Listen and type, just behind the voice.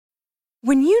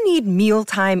When you need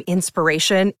mealtime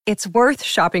inspiration, it's worth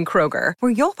shopping Kroger,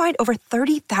 where you'll find over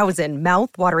 30,000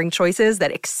 mouth-watering choices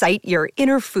that excite your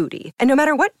inner foodie. And no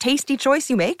matter what tasty choice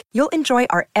you make, you'll enjoy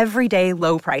our everyday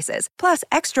low prices, plus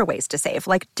extra ways to save,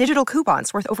 like digital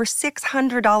coupons worth over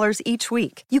 $600 each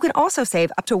week. You can also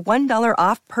save up to $1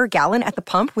 off per gallon at the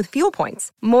pump with fuel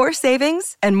points. More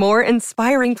savings and more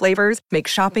inspiring flavors make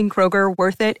shopping Kroger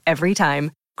worth it every time.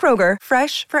 Kroger,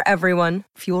 fresh for everyone.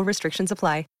 Fuel restrictions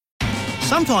apply.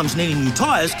 Sometimes needing new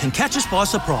tyres can catch us by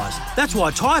surprise. That's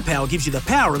why Tyre Power gives you the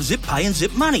power of zip pay and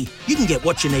zip money. You can get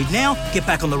what you need now, get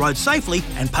back on the road safely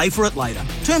and pay for it later.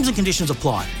 Terms and conditions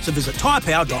apply. So visit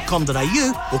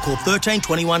tyrepower.com.au or call 13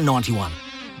 21 91.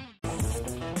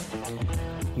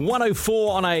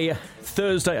 104 on a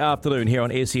Thursday afternoon here on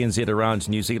SENZ around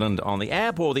New Zealand on the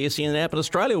app or the SEN app in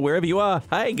Australia, wherever you are.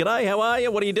 Hey, g'day, how are you?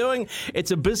 What are you doing?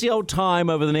 It's a busy old time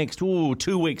over the next 2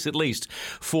 weeks at least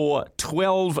for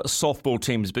 12 softball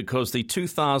teams because the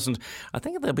I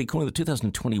think they'll be calling the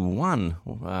 2021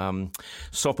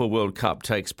 Softball World Cup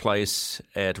takes place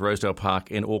at Rosedale Park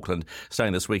in Auckland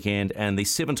starting this weekend, and the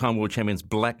 7-time world champions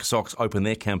Black Sox open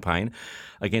their campaign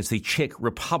against the Czech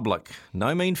Republic.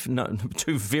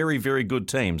 Two very, very good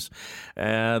teams.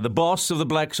 The boss of the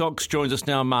Black Sox joins us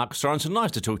now, Mark Sorensen.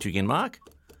 Nice to talk to you again, Mark.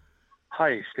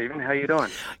 Hi, Stephen. How you doing?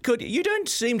 Good. You don't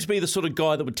seem to be the sort of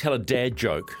guy that would tell a dad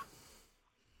joke.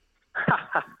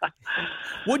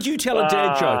 Would you tell a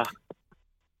dad joke?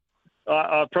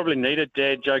 I probably need a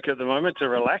dad joke at the moment to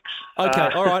relax. Okay,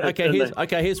 all right.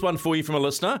 Okay, here's one for you from a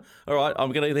listener. All right,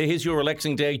 here's your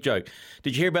relaxing dad joke.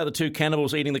 Did you hear about the two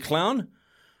cannibals eating the clown?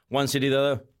 One said to the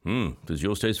other, does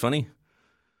yours taste funny?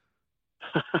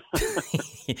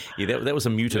 Yeah, that was a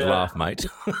muted laugh, mate.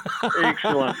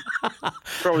 Excellent.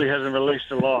 Probably hasn't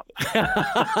released a lot.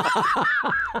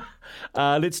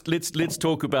 Let's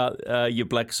talk about your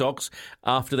Black Sox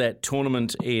after that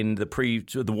tournament in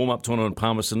the warm-up tournament in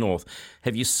Palmerston North.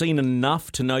 Have you seen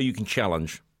enough to know you can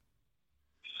challenge?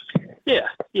 Yeah,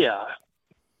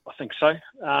 I think so.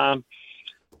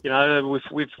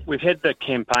 We've had the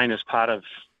campaign as part of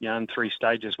in 3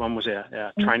 stages. One was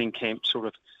our training camp sort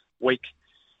of week.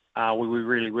 We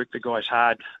really worked the guys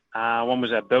hard. One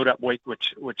was our build-up week,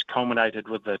 which culminated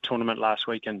with the tournament last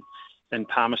week in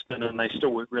Palmerston, and they still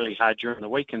worked really hard during the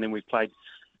week. And then we played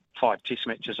 5 test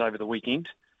matches over the weekend.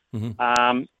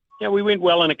 Mm-hmm. We went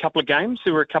well in a couple of games.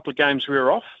 There were a couple of games we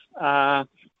were off.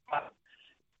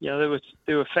 There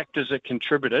were factors that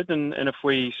contributed, and if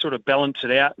we sort of balance it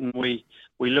out and we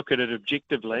look at it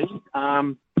objectively,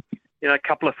 a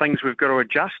couple of things we've got to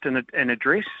adjust and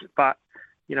address, but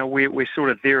we're sort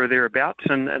of there or thereabouts,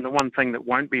 and the one thing that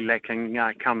won't be lacking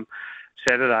come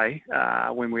Saturday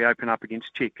when we open up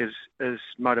against Czech is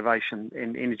motivation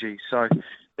and energy. So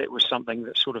that was something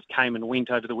that sort of came and went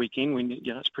over the weekend. When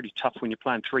it's pretty tough when you're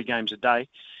playing 3 games a day,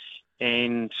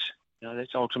 and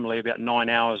that's ultimately about 9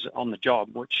 hours on the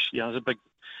job, which is a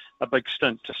big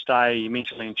stint to stay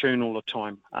mentally in tune all the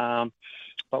time.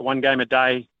 But 1 game a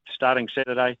day starting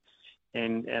Saturday,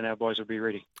 and our boys will be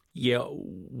ready. Yeah,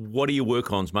 what are your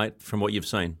work-ons, mate, from what you've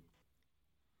seen?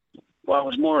 Well, it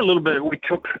was more a little bit, we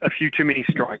took a few too many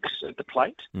strikes at the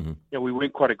plate. Mm-hmm. We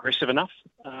weren't quite aggressive enough.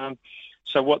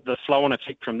 So what the flow-on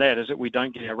effect from that is that we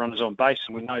don't get our runners on base,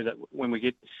 and we know that when we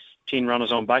get 10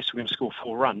 runners on base, we're going to score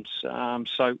 4 runs.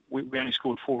 So we only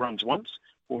scored 4 runs once,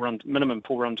 minimum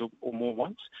 4 runs or more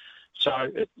once. So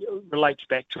it relates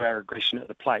back to our aggression at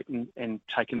the plate and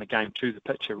taking the game to the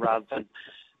pitcher rather than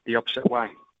the opposite way.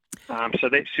 So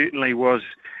that certainly was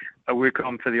a work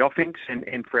on for the offence,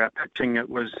 and for our pitching it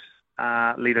was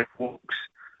leader walks,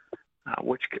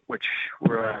 which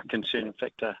were a concerning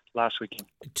factor last weekend.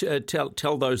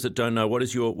 Tell those that don't know,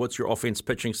 what's your offence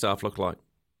pitching staff look like?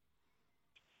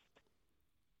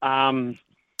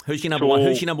 Who's your number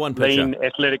one pitcher? Lean,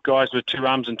 athletic guys with 2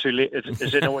 arms and 2 legs.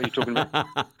 Is that not what you're talking about?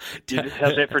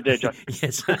 How's that for a dad joke?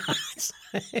 Yes,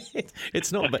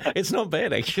 it's not bad. It's not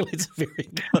bad actually. It's very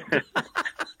good.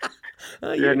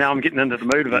 Now I'm getting into the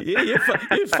mood of it. Yeah, you're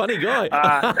a funny guy.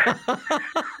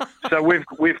 So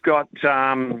we've got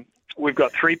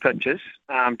 3 pitchers: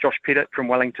 Josh Pettit from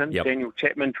Wellington, yep. Daniel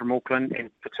Chapman from Auckland, and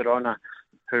Pitarona,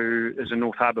 who is a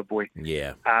North Harbour boy.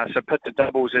 Yeah. So Pitta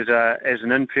doubles as an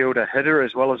infielder hitter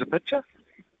as well as a pitcher,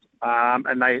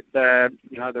 and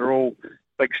they're all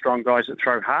big, strong guys that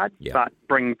throw hard, yep. but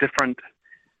bring different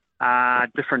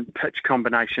pitch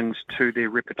combinations to their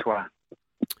repertoire.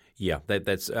 Yeah,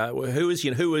 that's who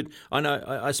would I know?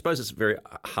 I suppose it's very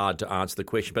hard to answer the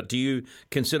question, but do you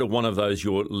consider one of those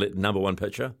your number one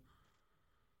pitcher?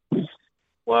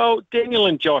 Well, Daniel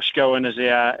and Josh go in as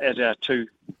our 2,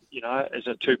 as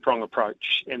a 2-prong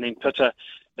approach, and then Pitta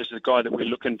is the guy that we're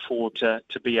looking for to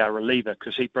be our reliever,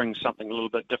 because he brings something a little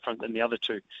bit different than the other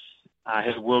two.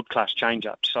 Has a world-class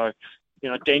change-up. So,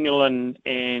 Daniel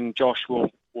and Josh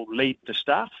will lead the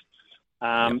staff,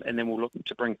 and then we'll look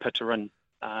to bring Pitter in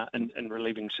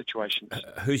relieving situations.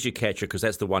 Who's your catcher? Because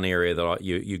that's the one area that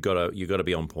you got to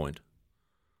be on point.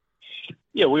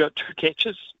 Yeah, we got two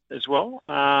catchers as well.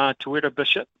 Tuera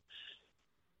Bishop,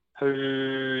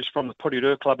 who's from the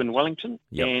Porirua Club in Wellington,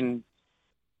 and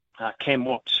Cam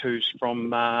Watts, who's from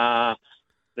the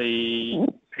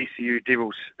PCU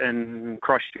Devils in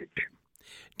Christchurch.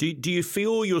 Do you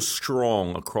feel you're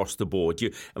strong across the board?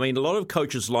 A lot of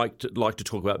coaches like to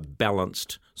talk about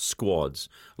balanced squads.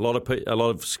 A lot of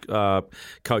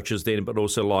coaches then, but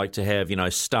also like to have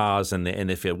stars in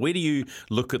their field. Where do you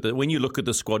look at when you look at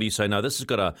the squad? Do you say, no, this has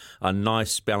got a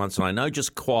nice balance, and I know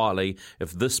just quietly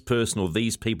if this person or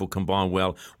these people combine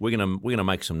well, we're gonna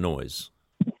make some noise.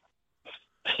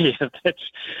 Yeah, that's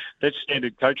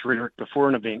standard coach rhetoric before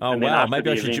an event. Oh, wow!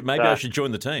 Maybe I should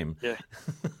join the team. Yeah,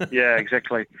 yeah,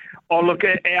 exactly. Oh, look,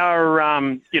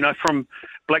 our from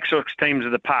Black Sox teams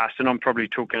of the past, and I'm probably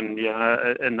talking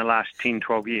in the last 10,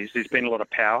 12 years, there's been a lot of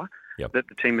power that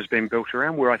the team has been built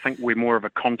around. Where I think we're more of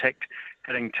a contact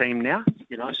hitting team now.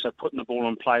 So putting the ball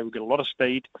in play, we've got a lot of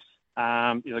speed.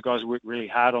 The guys worked really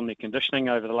hard on their conditioning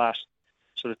over the last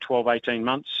sort of 12, 18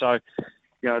 months. So.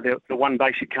 The one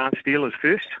base you can't steal is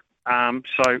first.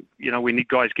 So we need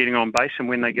guys getting on base, and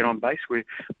when they get on base, we're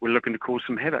looking to cause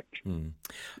some havoc.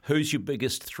 Who's your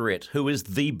biggest threat? Who is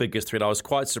the biggest threat? I was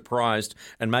quite surprised,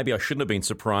 and maybe I shouldn't have been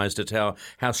surprised at how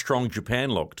strong Japan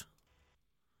looked.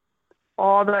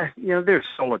 Oh, they're a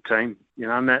solid team.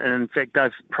 And in fact,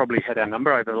 they've probably had our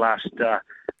number over the last. I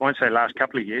won't say last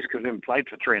couple of years because we haven't played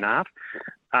for 3.5.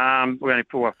 We only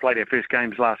played our first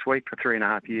games last week for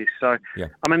 3.5 years. So, yeah.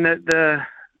 The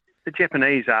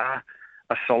Japanese are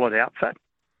a solid outfit.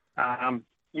 There's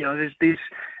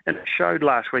and it showed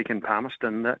last week in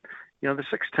Palmerston that, the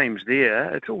 6 teams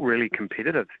there, it's all really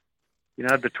competitive.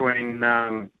 Between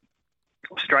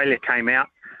Australia came out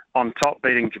on top,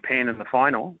 beating Japan in the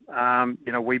final.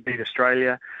 We beat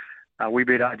Australia. We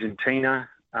beat Argentina.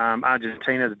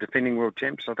 Argentina, the defending world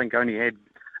champs, I think only had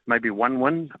maybe one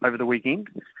win over the weekend.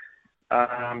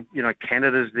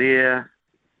 Canada's there.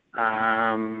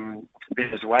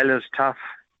 Venezuela's tough.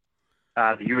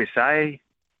 The USA,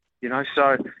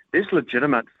 so there's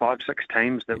legitimate 5-6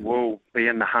 teams that will be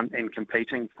in the hunt and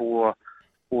competing for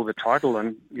the title.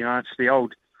 And, it's the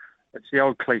old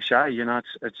cliche,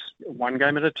 it's one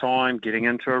game at a time, getting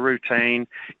into a routine,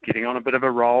 getting on a bit of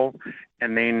a roll,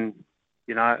 and then,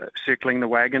 circling the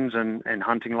wagons and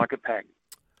hunting like a pack.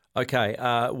 Okay,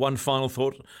 one final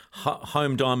thought.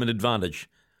 Home diamond advantage.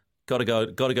 Got to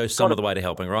go some of the way to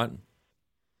helping, right?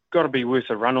 Got to be worth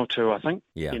a run or two, I think.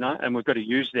 Yeah. And we've got to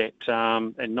use that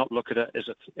and not look at it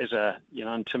as a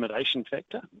intimidation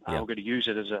factor. Yeah. We've got to use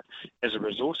it as a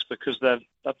resource, because they've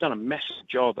done a massive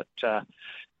job at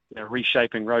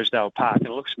reshaping Rosedale Park, and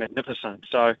it looks magnificent.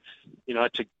 So,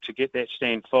 to get that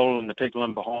stand full and the people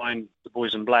in behind, the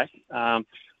boys in black,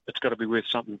 it's got to be worth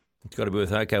something. It's got to be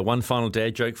worth. Okay, one final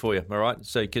dad joke for you, all right?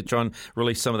 So you could try and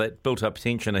release some of that built-up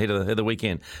tension ahead of the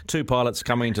weekend. 2 pilots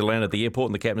coming to land at the airport,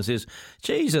 and the captain says,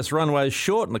 "Geez, this runway is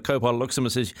short." And the co-pilot looks at him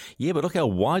and says, "Yeah, but look how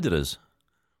wide it is."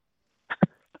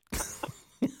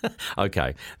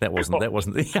 Okay, that wasn't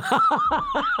wasn't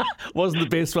the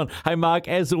best one. Hey, Mark,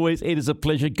 as always, it is a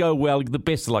pleasure. Go well. The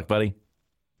best of luck, buddy.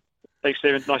 Thanks,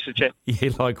 Stephen. Nice to chat. Yeah,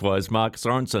 likewise. Mark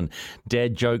Sorensen,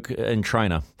 dad joke and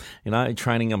trainer.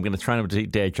 Training, I'm going to train him to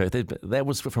dad joke. That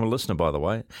was from a listener, by the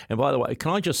way. And by the way, can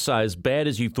I just say, as bad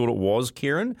as you thought it was,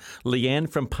 Kieran,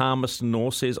 Leanne from Palmerston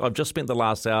North says, "I've just spent the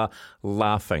last hour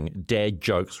laughing. Dad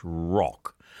jokes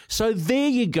rock." So there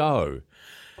you go.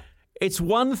 It's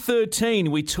 1:13.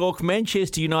 We talk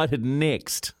Manchester United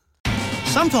next.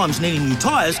 Sometimes needing new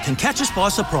tyres can catch us by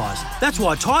surprise. That's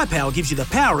why Tyre Power gives you the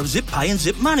power of zip pay and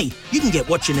zip money. You can get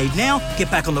what you need now, get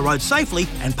back on the road safely,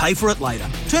 and pay for it later.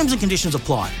 Terms and conditions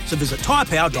apply. So visit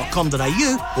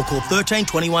tyrepower.com.au or call 13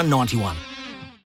 21 91.